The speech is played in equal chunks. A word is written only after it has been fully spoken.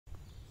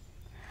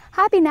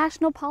Happy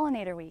National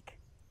Pollinator Week!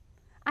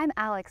 I'm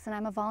Alex and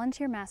I'm a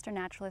volunteer Master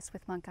Naturalist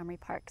with Montgomery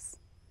Parks.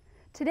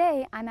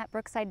 Today I'm at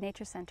Brookside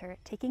Nature Center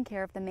taking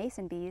care of the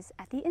mason bees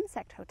at the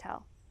Insect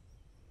Hotel.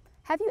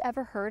 Have you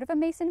ever heard of a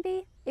mason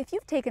bee? If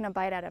you've taken a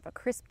bite out of a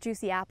crisp,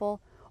 juicy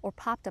apple or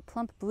popped a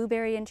plump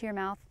blueberry into your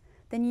mouth,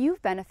 then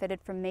you've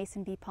benefited from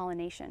mason bee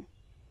pollination.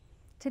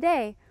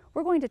 Today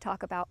we're going to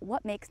talk about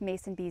what makes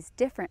mason bees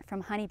different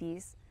from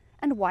honeybees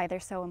and why they're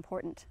so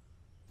important.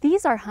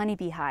 These are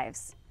honeybee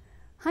hives.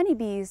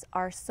 Honeybees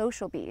are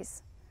social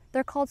bees.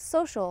 They're called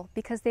social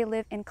because they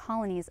live in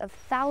colonies of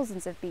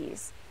thousands of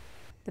bees.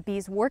 The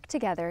bees work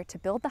together to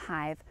build the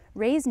hive,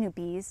 raise new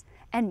bees,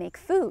 and make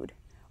food,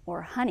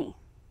 or honey.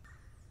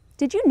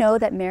 Did you know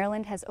that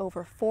Maryland has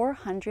over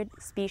 400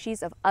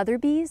 species of other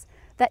bees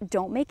that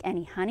don't make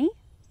any honey?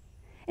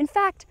 In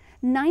fact,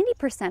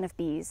 90% of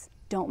bees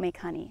don't make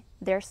honey.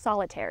 They're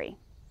solitary.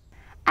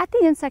 At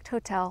the Insect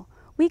Hotel,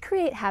 we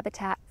create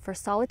habitat for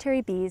solitary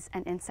bees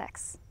and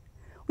insects.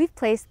 We've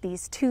placed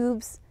these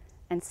tubes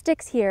and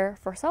sticks here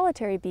for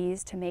solitary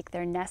bees to make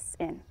their nests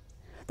in.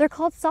 They're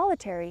called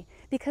solitary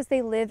because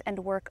they live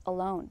and work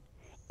alone.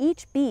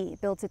 Each bee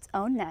builds its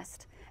own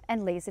nest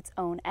and lays its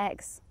own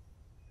eggs.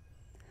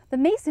 The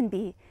mason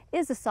bee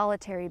is a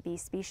solitary bee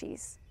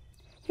species.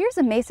 Here's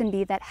a mason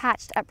bee that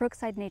hatched at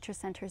Brookside Nature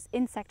Center's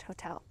Insect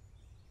Hotel.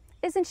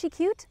 Isn't she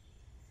cute?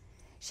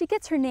 She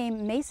gets her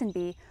name mason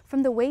bee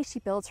from the way she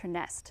builds her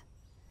nest.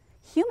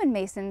 Human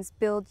masons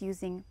build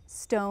using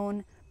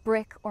stone,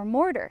 brick, or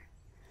mortar.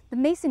 The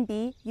mason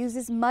bee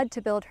uses mud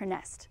to build her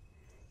nest.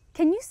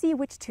 Can you see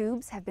which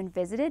tubes have been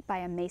visited by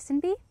a mason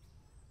bee?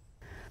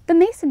 The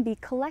mason bee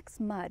collects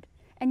mud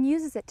and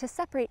uses it to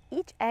separate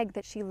each egg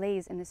that she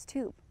lays in this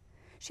tube.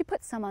 She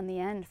puts some on the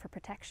end for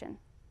protection.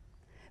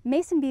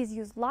 Mason bees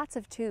use lots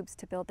of tubes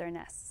to build their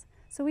nests,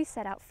 so we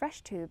set out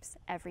fresh tubes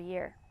every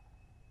year.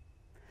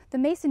 The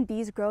mason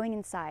bees growing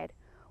inside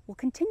will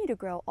continue to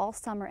grow all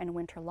summer and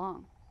winter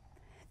long.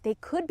 They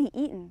could be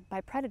eaten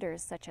by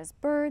predators such as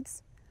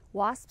birds,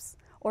 wasps,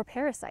 or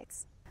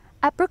parasites.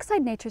 At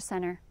Brookside Nature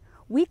Center,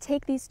 we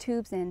take these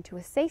tubes into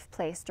a safe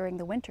place during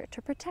the winter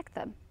to protect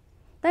them.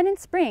 Then in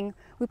spring,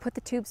 we put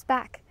the tubes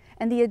back,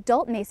 and the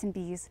adult mason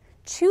bees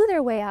chew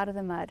their way out of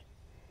the mud,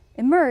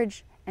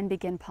 emerge, and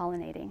begin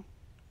pollinating.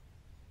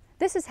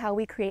 This is how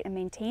we create and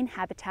maintain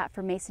habitat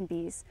for mason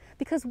bees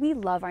because we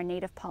love our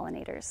native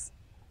pollinators.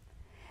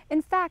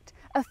 In fact,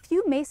 a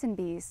few mason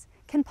bees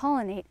can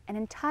pollinate an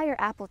entire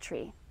apple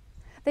tree.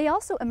 They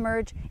also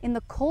emerge in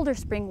the colder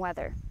spring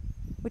weather,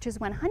 which is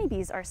when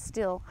honeybees are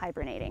still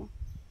hibernating.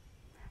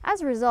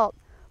 As a result,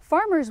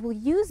 farmers will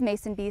use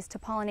mason bees to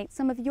pollinate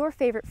some of your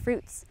favorite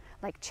fruits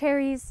like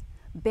cherries,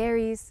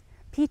 berries,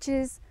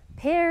 peaches,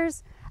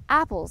 pears,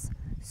 apples.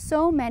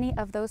 So many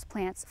of those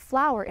plants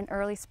flower in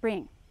early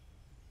spring.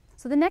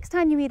 So the next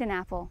time you eat an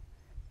apple,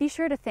 be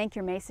sure to thank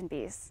your mason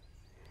bees.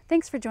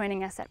 Thanks for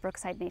joining us at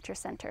Brookside Nature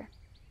Center.